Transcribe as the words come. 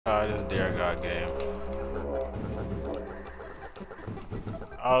Oh, this Dear God game.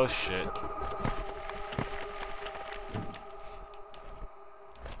 Oh shit.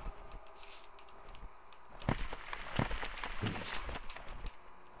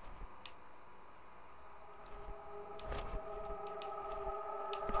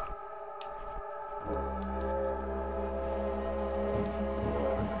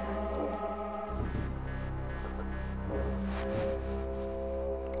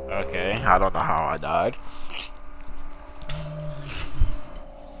 Okay, I don't know how I died.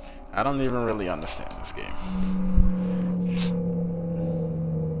 I don't even really understand this game.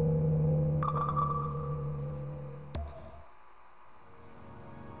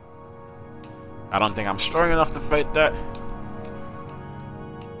 I don't think I'm strong enough to fight that. So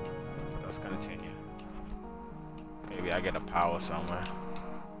let's continue. Maybe I get a power somewhere.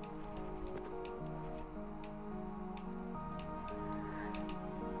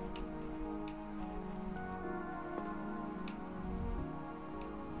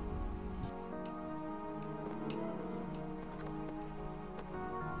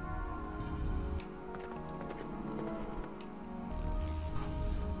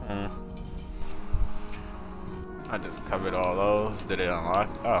 I just covered all those. Did it unlock?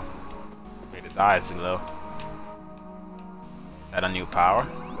 Oh. Made his eyes glow. Is that a new power?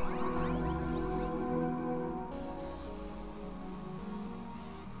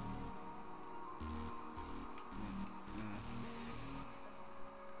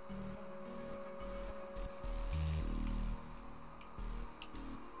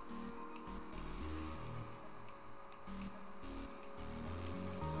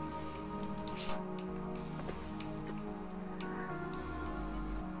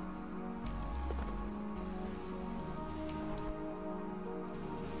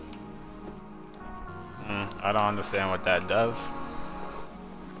 I don't understand what that does.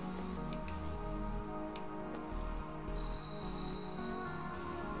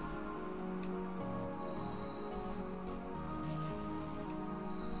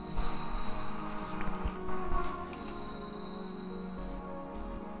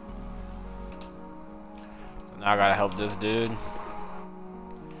 Now I gotta help this dude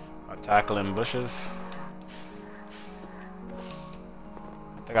by tackling bushes.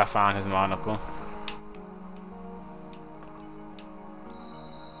 I think I found his monocle.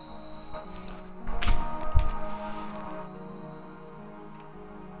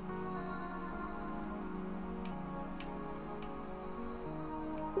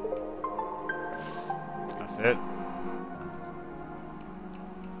 That's it.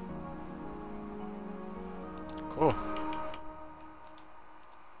 Cool.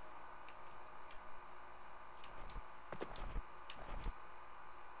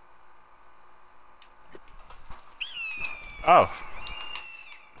 Oh.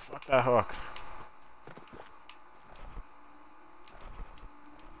 Fuck that hook.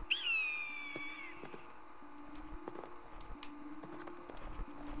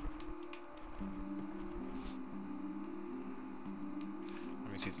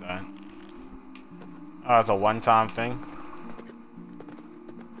 Let me see that. Oh, it's a one-time thing.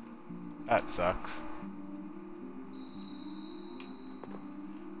 That sucks.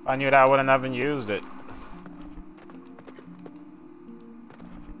 If I knew that, I wouldn't have even used it.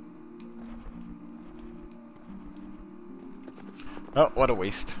 Oh, what a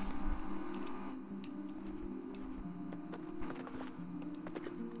waste.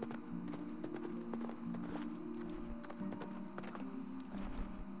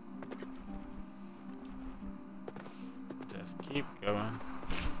 Just keep going.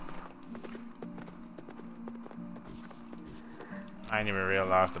 I didn't even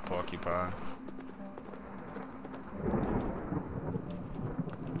realize the porcupine.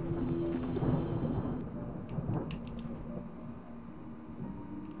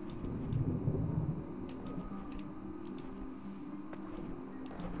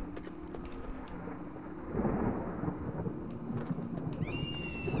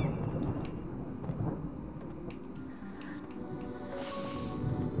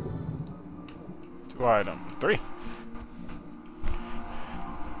 Two items. Three.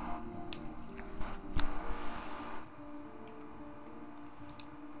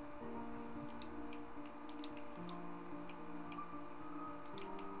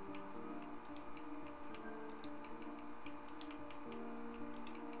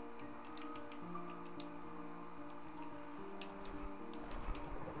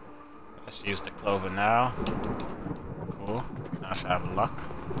 Let's use the clover now. Cool. Now I should have luck.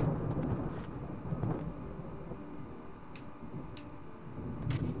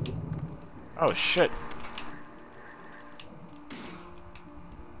 Oh shit.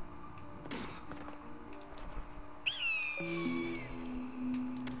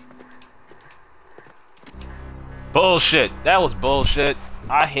 Bullshit. That was bullshit.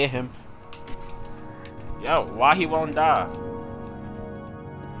 I hit him. Yo, why he won't die?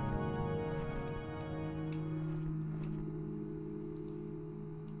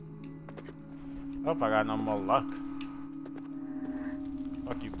 Hope I got no more luck.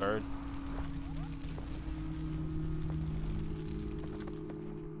 Fuck you, bird.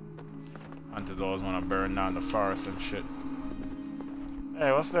 Hunters always want to burn down the forest and shit.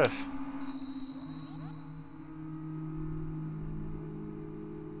 Hey, what's this?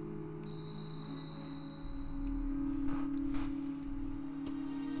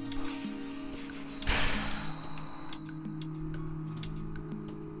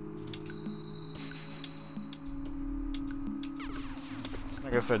 I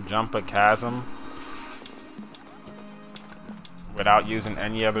guess a jump a chasm without using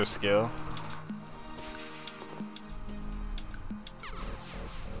any other skill.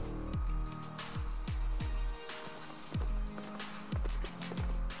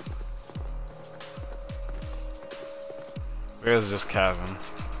 Where's this chasm?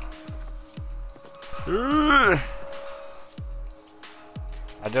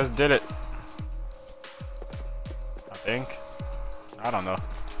 I just did it. I think. I don't know.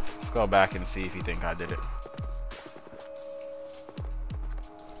 Let's go back and see if you think I did it.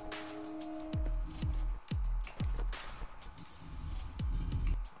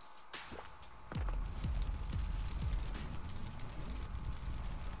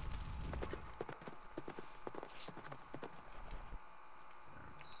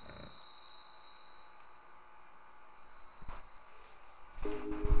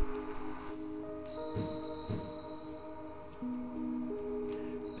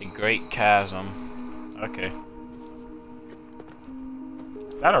 Great chasm. Okay.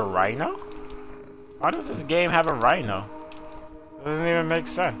 Is that a rhino? Why does this game have a rhino? It doesn't even make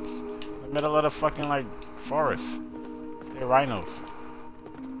sense. In the middle of the fucking like forest. They're rhinos.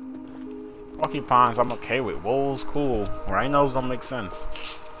 Porcupines I'm okay with. Wolves cool. Rhinos don't make sense.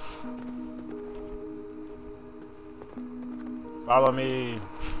 Follow me.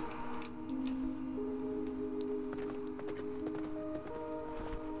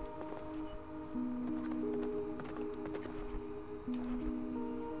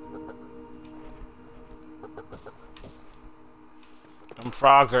 Them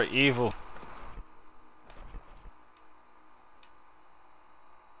frogs are evil.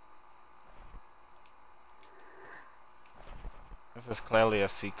 This is clearly a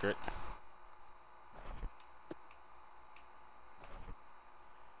secret.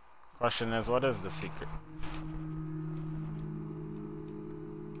 Question is, what is the secret?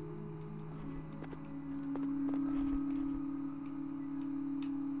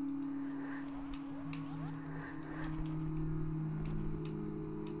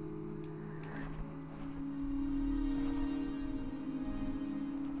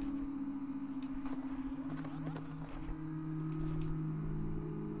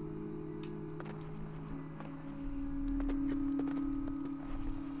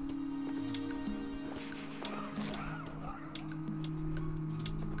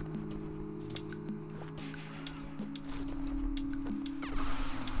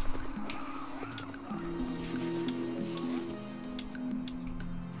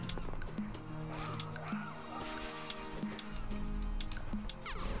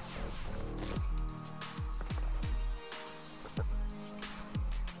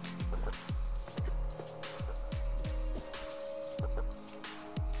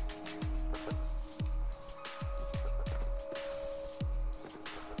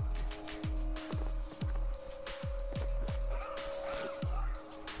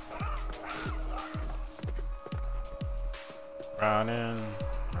 Running,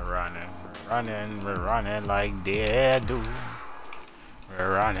 we're running, we're running, we're running like dead dude.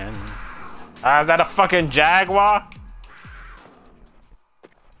 We're running. Ah, is that a fucking jaguar?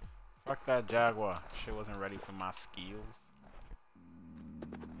 Fuck that jaguar. Shit wasn't ready for my skills.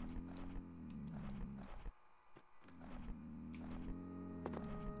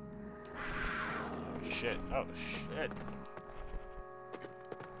 Shit, oh shit.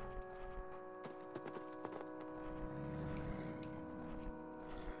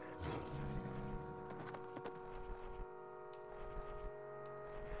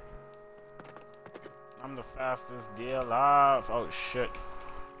 I'm the fastest deer alive. Oh shit.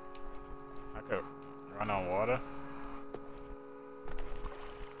 I could run on water.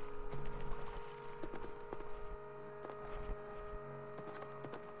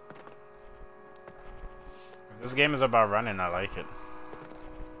 If this game is about running, I like it.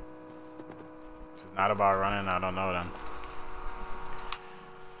 If it's not about running, I don't know then.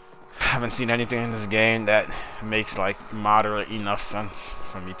 haven't seen anything in this game that makes like moderate enough sense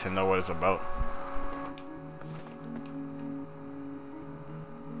for me to know what it's about.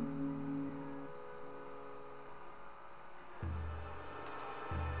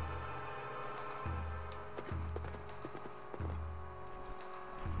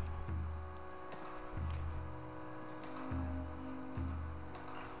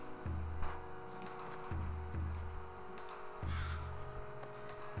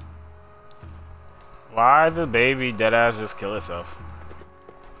 Why the baby deadass just kill herself?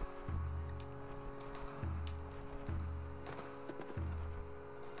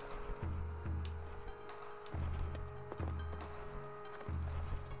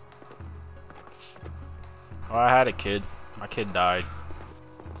 Oh, I had a kid. My kid died.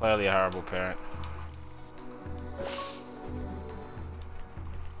 Clearly a horrible parent.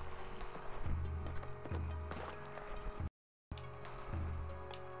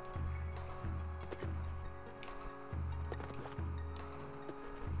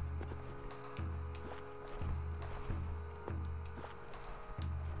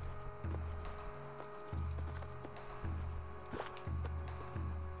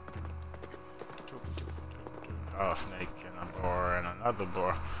 Oh, snake and a boar and another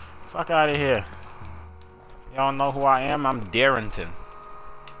boar. Fuck out of here. Y'all know who I am? I'm Darrington.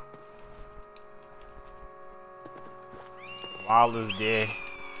 Wilder's deer.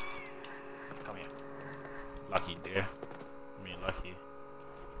 Come here. Lucky deer. I mean, lucky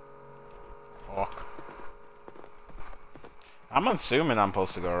hawk. I'm assuming I'm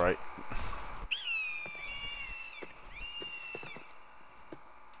supposed to go right.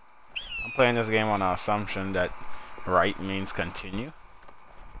 I'm playing this game on the assumption that right means continue.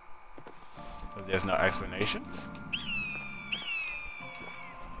 Because there's no explanations.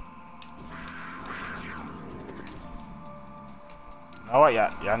 Oh what,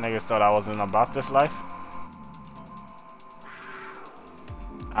 y'all niggas thought I wasn't about this life?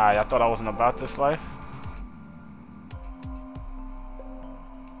 Ah, y'all thought I wasn't about this life?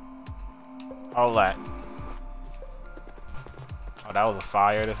 All that. Oh, that was a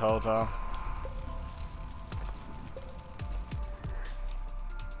fire this whole time?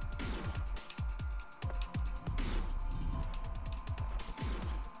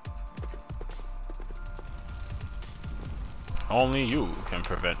 Only you can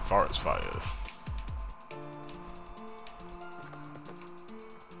prevent forest fires.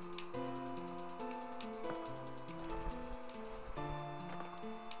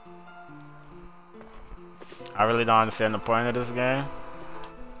 I really don't understand the point of this game.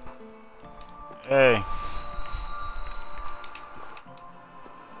 Hey.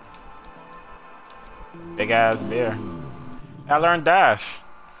 Big ass bear. I learned dash.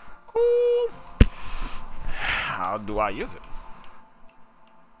 Cool. How do I use it?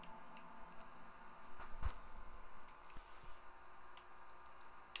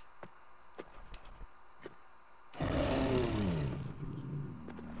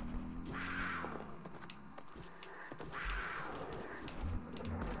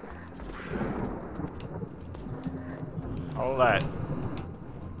 Hold that.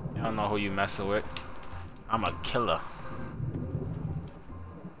 You don't know who you messing with. I'm a killer.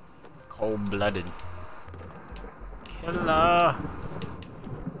 Cold-blooded. Killer.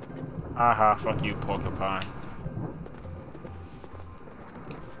 Haha, fuck you, porcupine.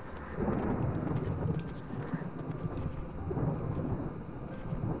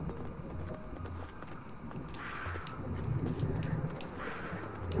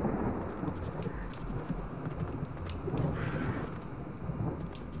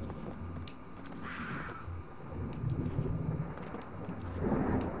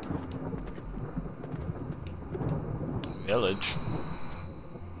 Village.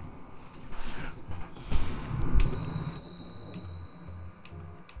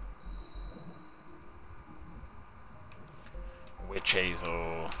 Witch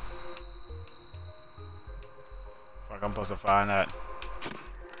hazel. Fuck, I'm supposed to find that.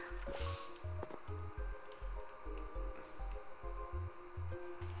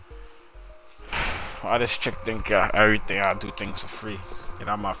 Why this chick think everything I do things for free? Get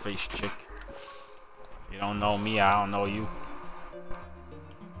out my face, chick. You don't know me, I don't know you.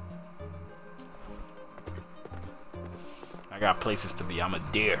 I got places to be. I'm a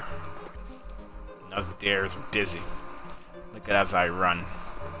deer. And those deers are busy. Look at as I run.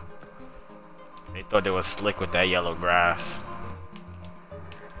 They thought they was slick with that yellow grass.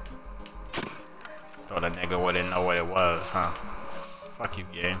 Thought a nigga wouldn't know what it was, huh? Fuck you,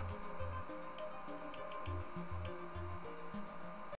 game.